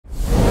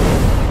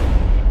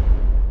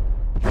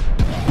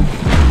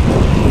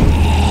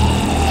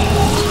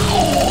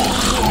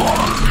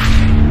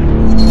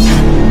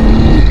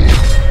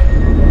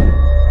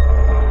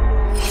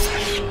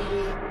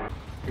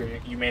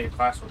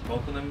class with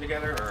both of them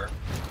together, or?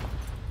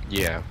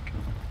 Yeah.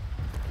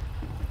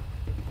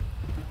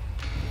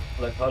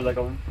 Like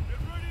I'm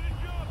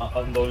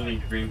the only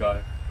green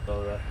guy,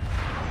 so that.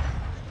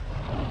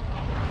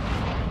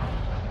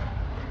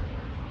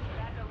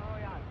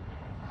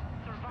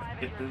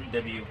 Get the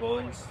W,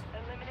 boys.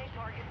 Eliminate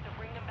targets to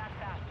bring them back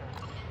faster.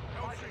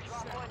 Target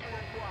drop points in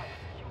their squad.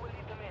 You will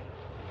lead them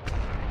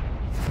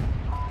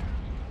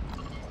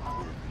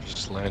in.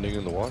 Just landing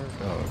in the water?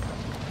 Oh,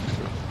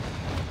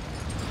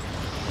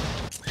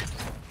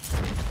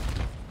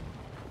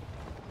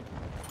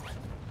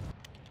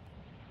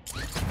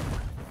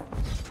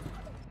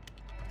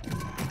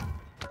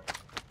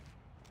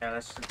 Yeah,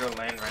 let's just go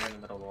land right in the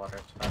middle of the water.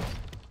 It's fine.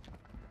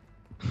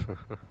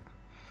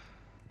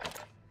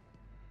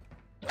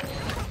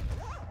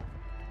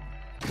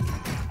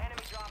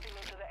 Enemy dropping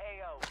into the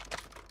AO.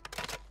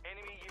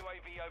 Enemy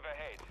UAV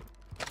overhead.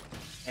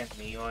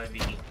 Enemy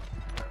UAV.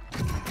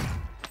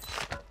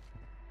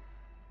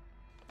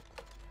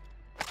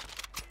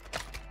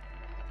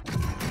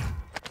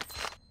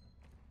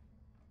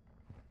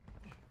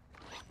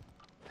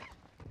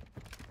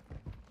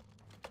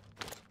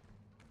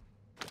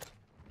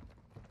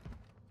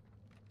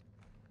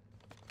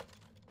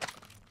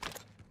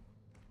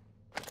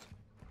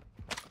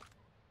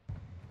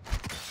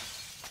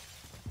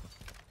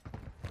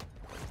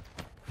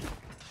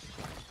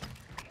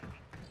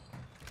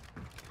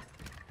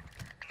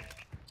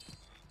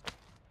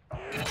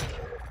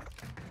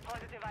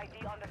 Positive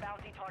ID on the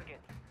bounty target.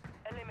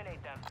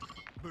 Eliminate them.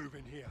 Move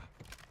in here.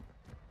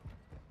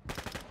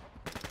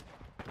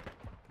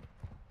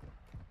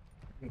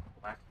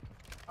 Black.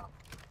 Oh.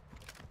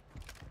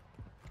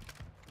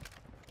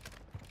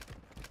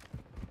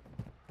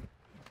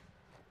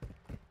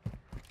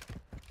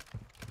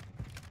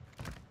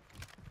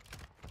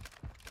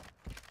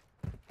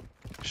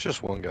 it's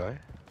just one guy.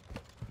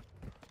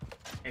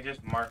 It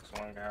just marks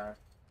one guy.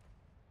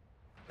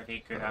 But he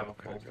could have a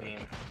full okay,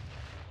 team.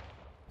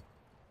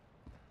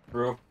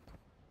 Bro.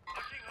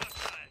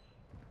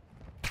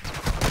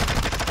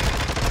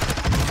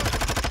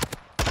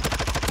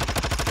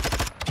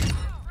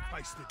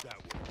 Wasted that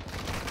one.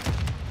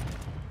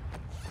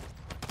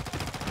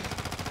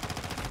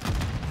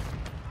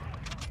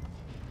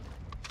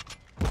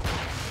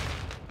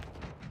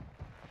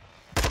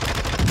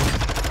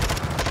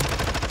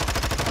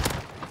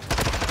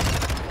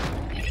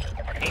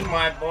 Team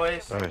wide,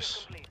 boys.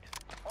 Nice. Complete.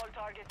 All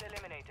targets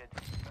eliminated.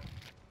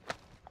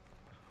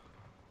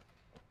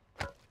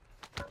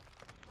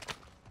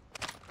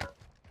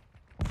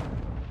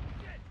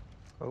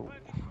 Oh.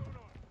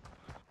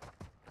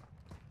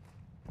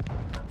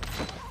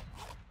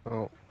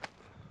 Oh.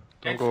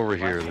 Don't go over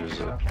here, there's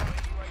a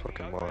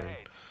fucking mine.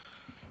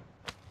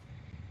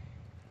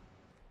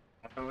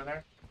 What's over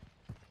there?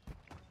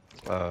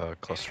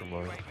 Cluster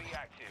mine. UAV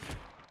active.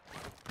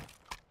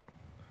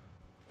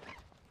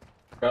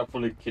 Got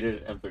fully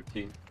kitted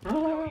M13.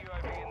 UAV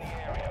in the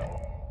area.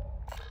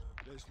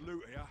 There's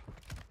loot here.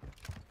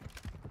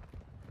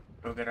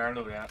 Go get our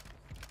loot out.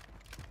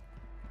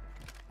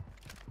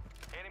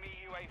 Enemy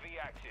UAV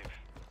active.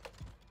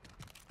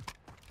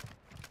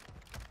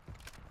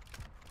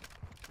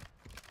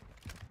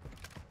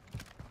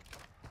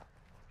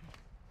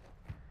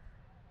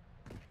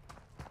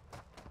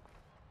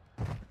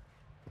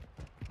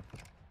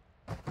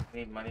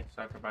 Need money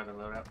so I can buy the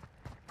loadout.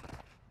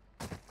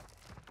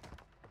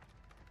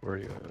 Where are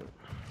you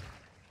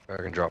at?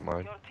 I can drop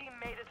mine. Your team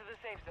made it to the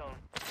safe zone.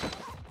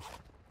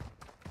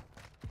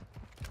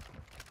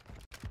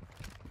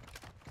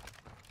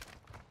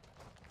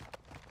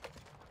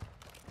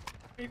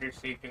 Either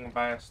see if you can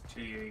buy us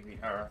 2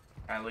 UAV, or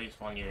at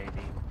least 1 UAV.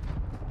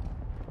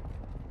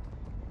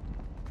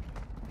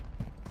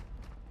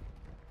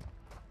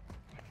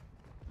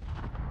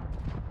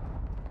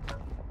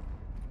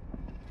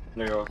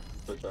 There you go.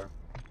 Switch there.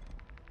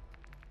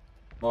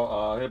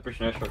 Well, hit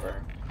pushing extra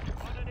there.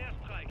 Under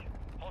airstrike.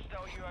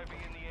 Hostile UAV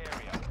in the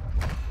area.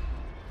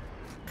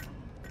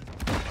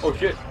 Oh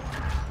shit!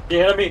 He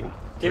hit me!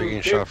 Where are you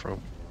getting shot from?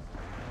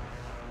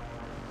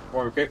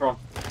 Where we came from?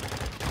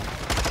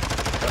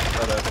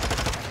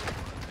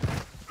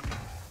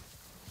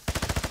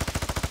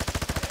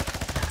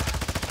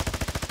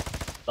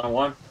 Down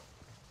one.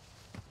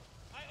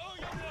 I owe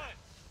you one.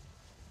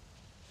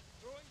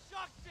 Throwing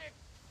shock stick.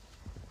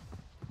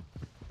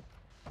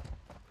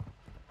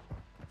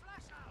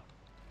 Flash out.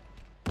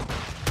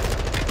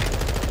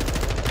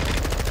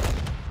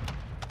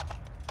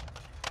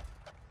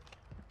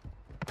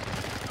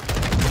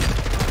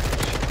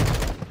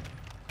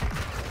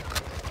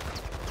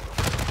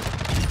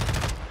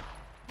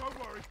 Don't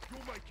worry,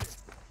 you'll make it.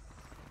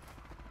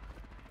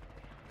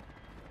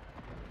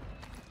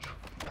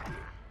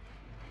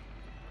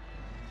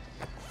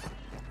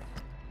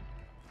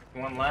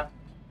 One left.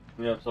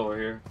 Yeah, it's over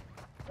here.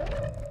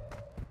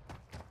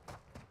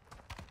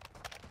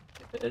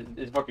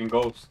 It's fucking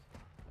ghost.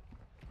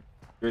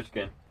 Your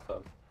skin.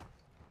 So.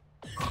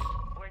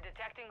 We're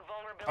detecting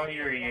vulnerabilities. Oh,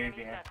 you're in the enemy's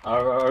UAV. network. I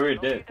already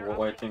did. Locate their What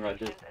white thing I did.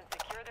 positions and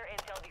secure their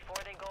intel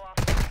before they go off.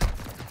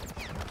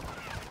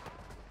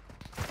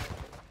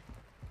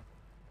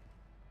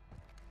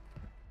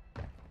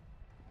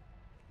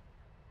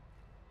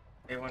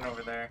 They went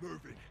over there.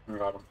 Moving. I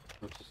got him.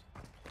 It's just,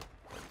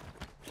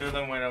 Two of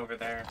them went over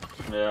there.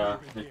 yeah,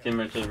 his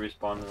teammates just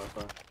respawned real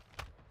quick.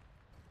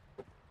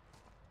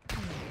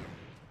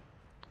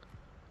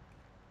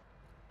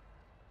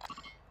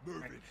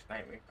 Moving.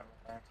 Snipe me from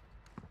there.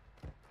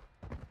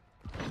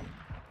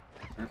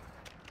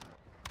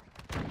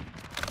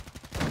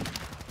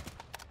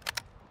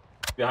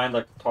 Behind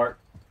like the tarp.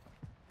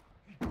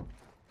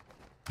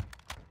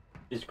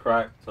 He's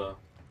cracked, so.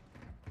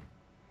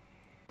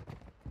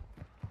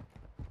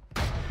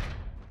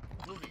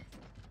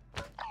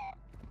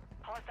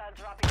 Hostile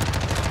dropping.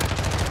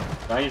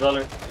 Now he's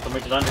under.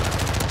 Somebody's under.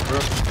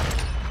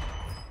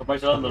 Roof.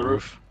 Somebody's on the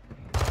roof.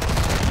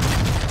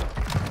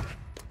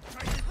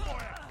 Taking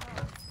fire.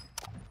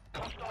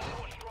 Hostile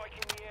force strike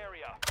in the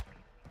area.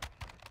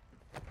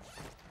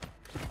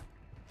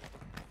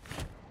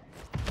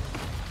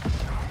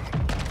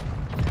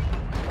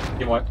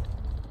 Team what?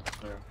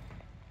 There.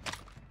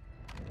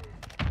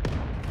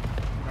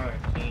 Another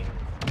team.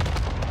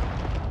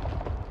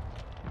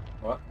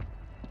 What?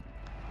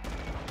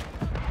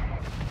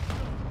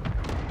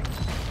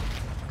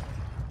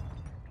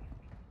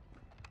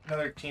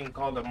 Another team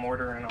called a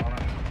mortar and on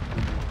it.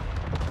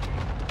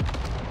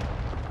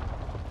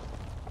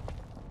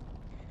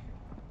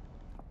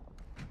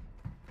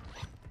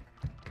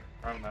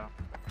 Run though.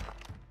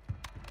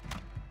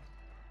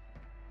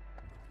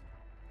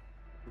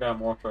 Got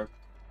more truck.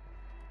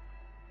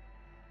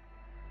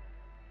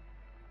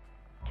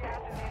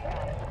 Gas is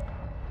inbound.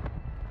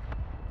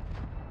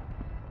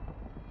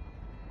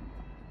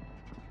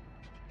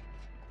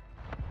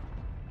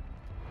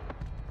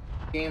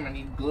 Game, I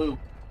need glue.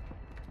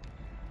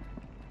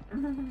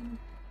 You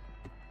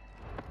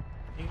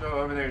go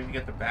over there to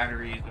get the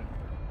batteries and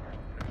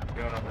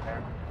going over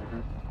there.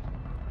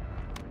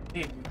 He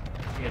has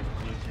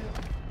glue too.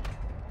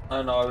 I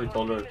don't know, I already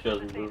told her she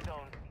doesn't do.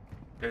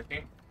 Does he?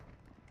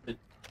 I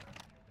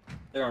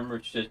don't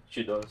remember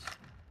she does.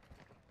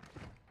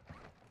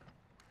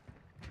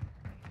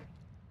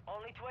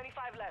 Only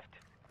 25 left.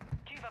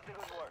 Keep up the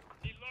good work.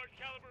 Need large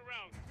caliber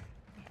rounds.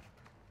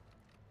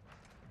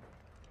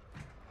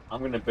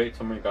 I'm gonna bait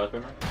so many guys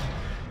right now.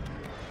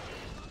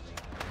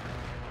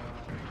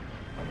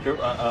 Sure,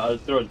 I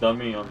threw a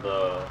dummy on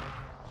the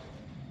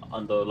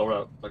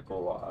loadout, like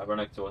right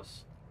next to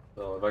us.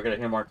 So if I get a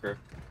hit marker,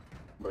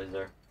 somebody's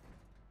there.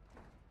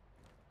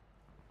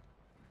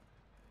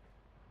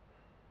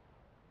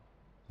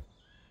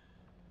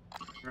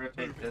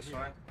 Rotate this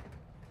way.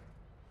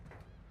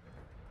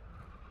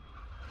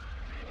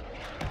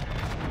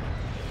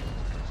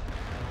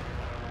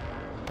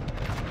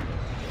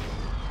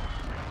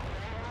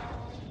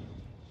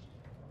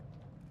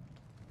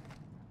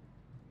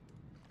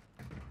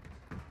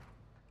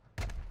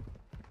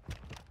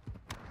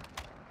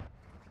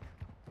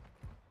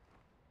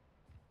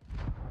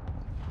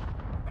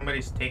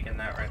 Somebody's taking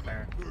that right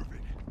there. Moving.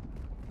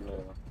 Yeah,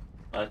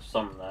 that's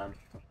some man.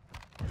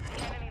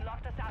 The enemy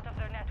locked us out of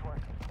their network.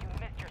 You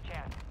missed your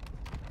chance.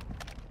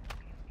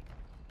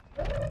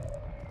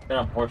 They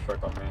have horse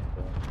truck on me.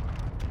 So.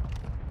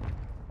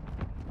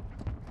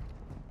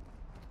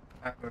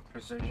 I have a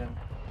precision.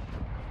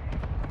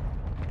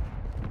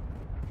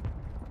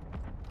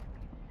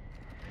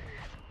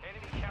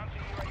 Enemy counter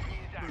UAV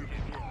is active.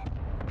 Moving here.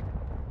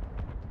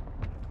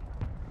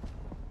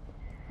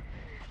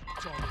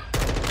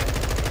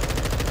 Target.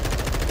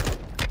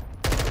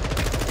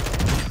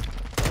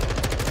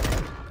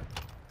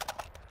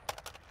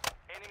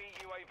 Enemy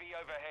UAV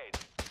overhead.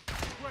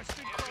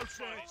 Requesting close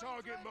air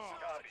target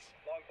mark.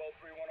 Longbow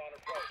 3-1 on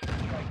approach.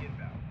 Strike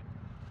inbound.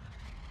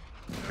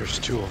 There's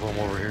two of them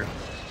over here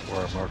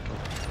where I marked them.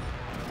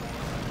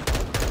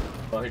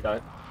 Oh, he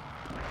died.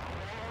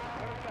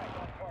 Contact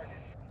on target.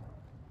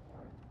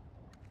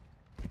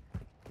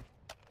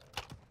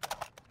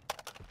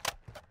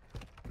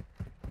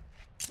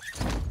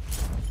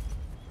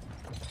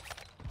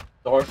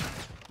 The horse.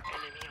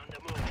 Enemy on the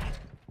move.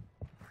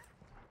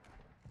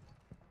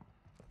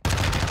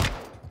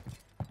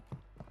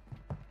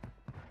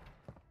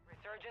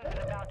 Resurgence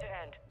is about to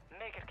end.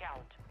 Make it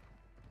count.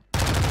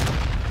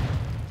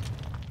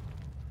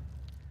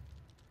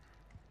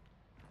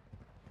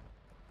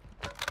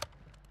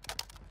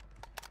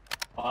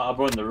 I'll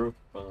go in the roof.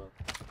 I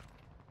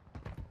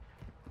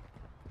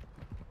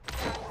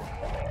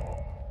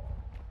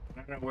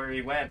don't know where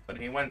he went, but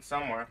he went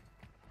somewhere.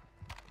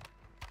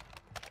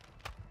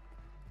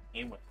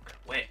 He went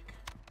quick.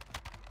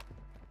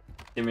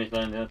 Teammates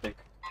landing, I think.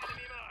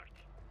 Enemy marked.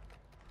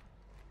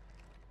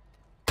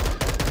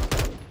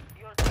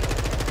 Your team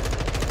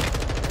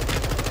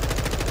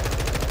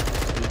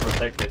He's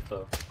protected,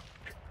 so it's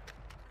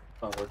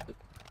not worth it.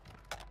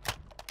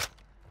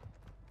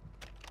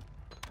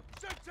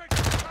 Semtex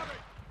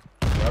coming.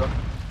 Got him?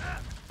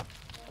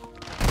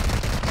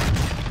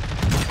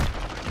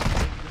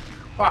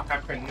 Fuck, I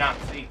could not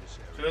see.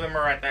 Two of them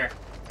are right there.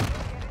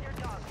 Get your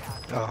dog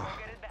tag. Oh, Go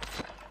get it back.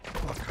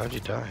 fuck, how'd you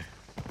die?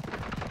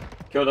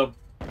 Killed him.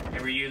 They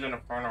were using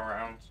inferno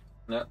rounds.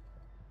 Yep.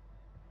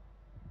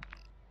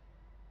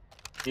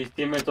 His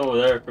teammates over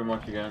there, pretty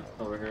much again.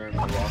 Over here in the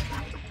rock.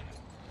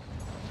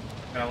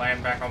 Gonna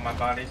land back on my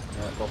body.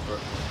 Yeah, go for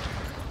it.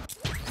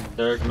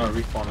 They're gonna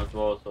respawn as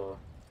well, so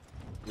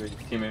there's a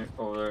teammate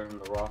over there in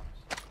the rocks.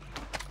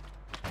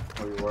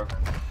 Where you were.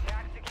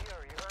 Back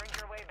secure. You earned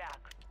your way back.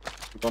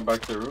 You going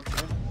back to the roof?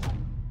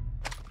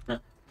 Yeah.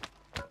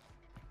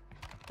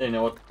 They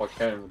know what the fuck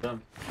happened with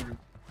them.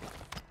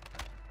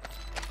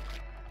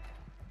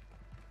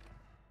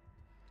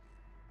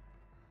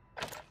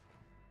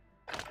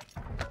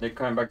 They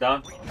coming back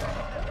down? No more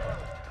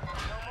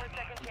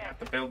second At chance.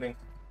 the building.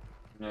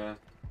 Yeah.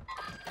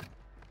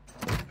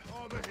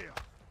 Armor here.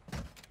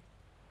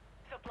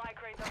 Supply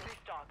crates are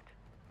restocked.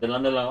 They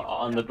landed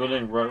on the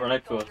building right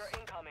next to us. Soldier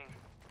incoming.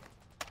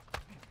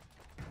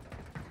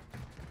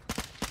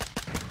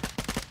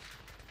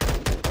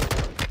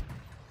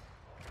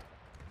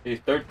 His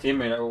third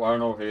teammate, I don't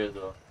know who he is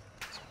though.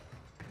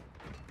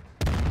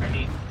 I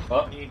need. Oh,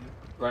 I need.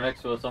 right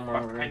next to us somewhere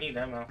over I here. need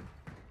ammo.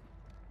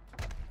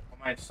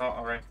 I might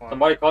assault rifle.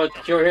 Somebody call it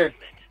secure here.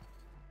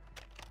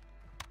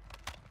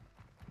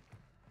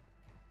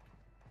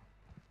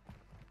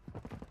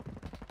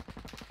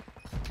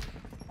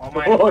 All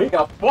my. Oh, he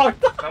got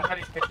fucked!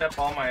 Somebody picked up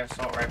all my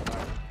assault rifle.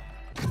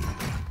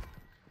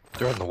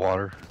 They're in the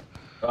water.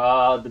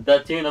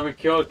 That team that we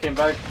killed came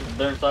back to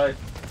their side.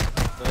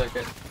 They're like,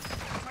 I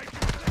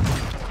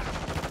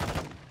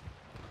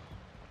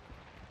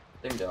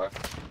think they are.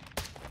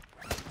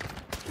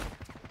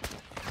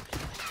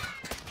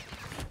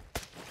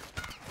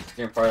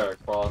 Getting fired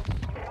across.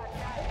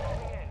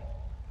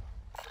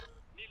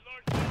 Need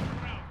large caliber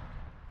rounds.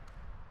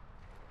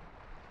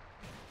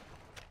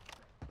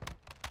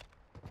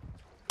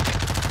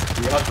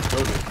 We have to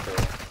build it, so.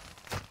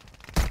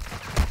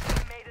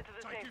 Made it to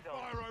the Taking safe zone.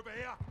 fire over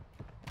here.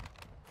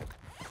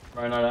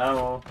 Running out of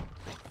ammo.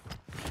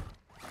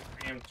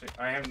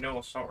 I have no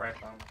assault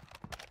rifle ammo.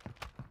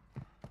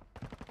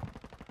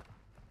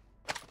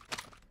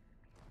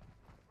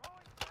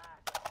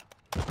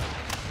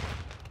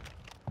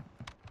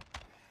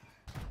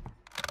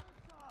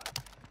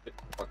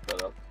 Fuck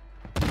that up.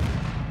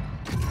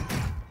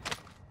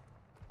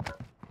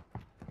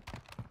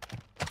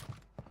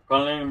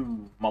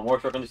 Calling my more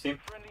truck on the team.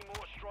 Friendly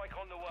more strike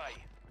on the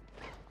way.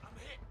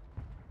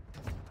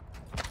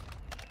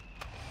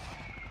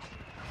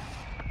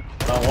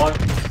 Down one.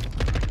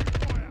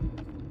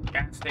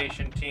 Gas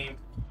station team.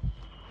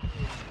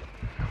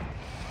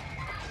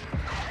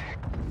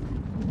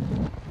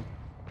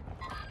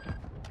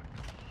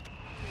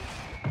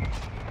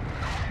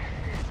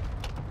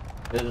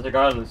 There's a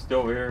guy that's still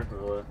over here.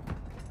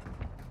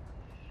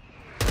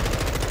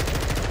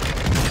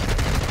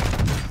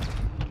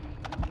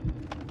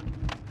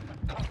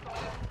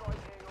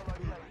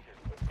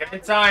 Get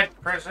inside.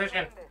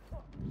 Precision.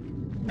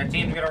 That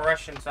team's gonna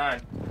rush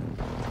inside.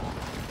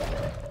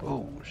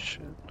 Oh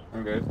shit.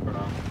 I'm good for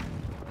now.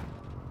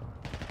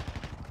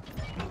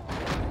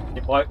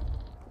 Keep white.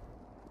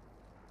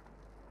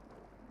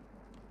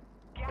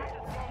 Gas is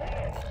closing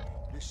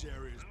in. This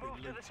area's Move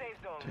been to the looted. safe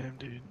zone. Damn,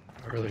 dude.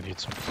 I really need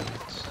some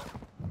points.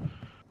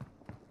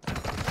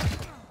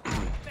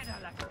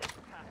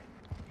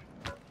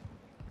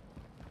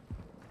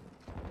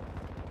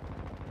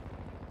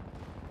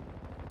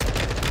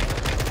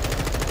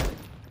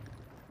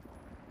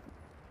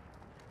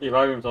 He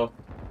revived himself.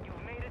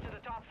 You've made it to the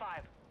top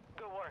 5.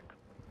 Good work.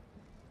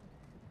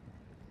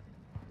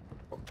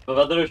 So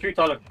that's the street,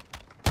 Tyler.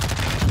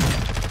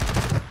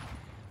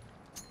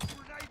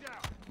 Grenade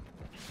out.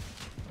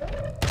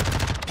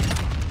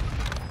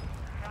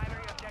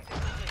 Primary objective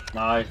complete.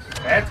 Nice.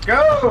 Let's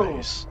go!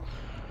 Nice.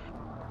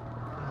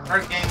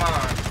 First game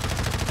on.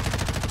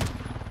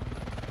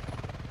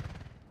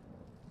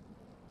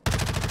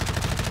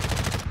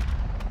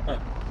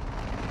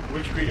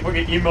 Which screen?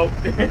 Fucking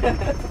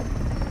emote.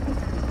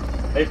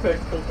 Apex,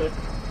 okay.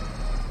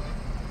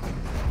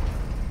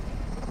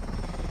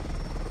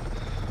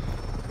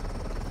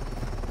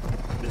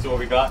 This is what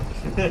we got.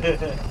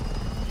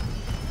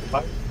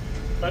 Bye.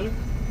 Tyler?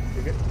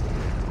 You good?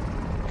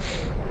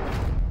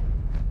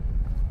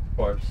 Of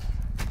course.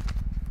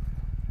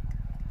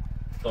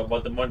 So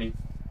about the money.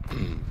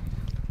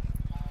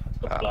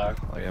 The flag.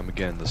 I am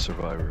again the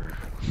survivor.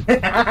 He's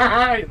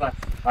like,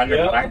 I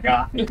know what I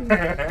got.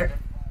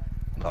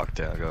 Knocked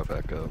down, got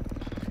back up.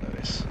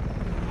 Nice.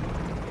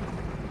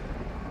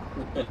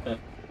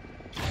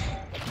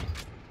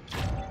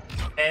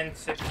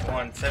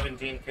 10-6-1,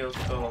 17 kills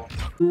total.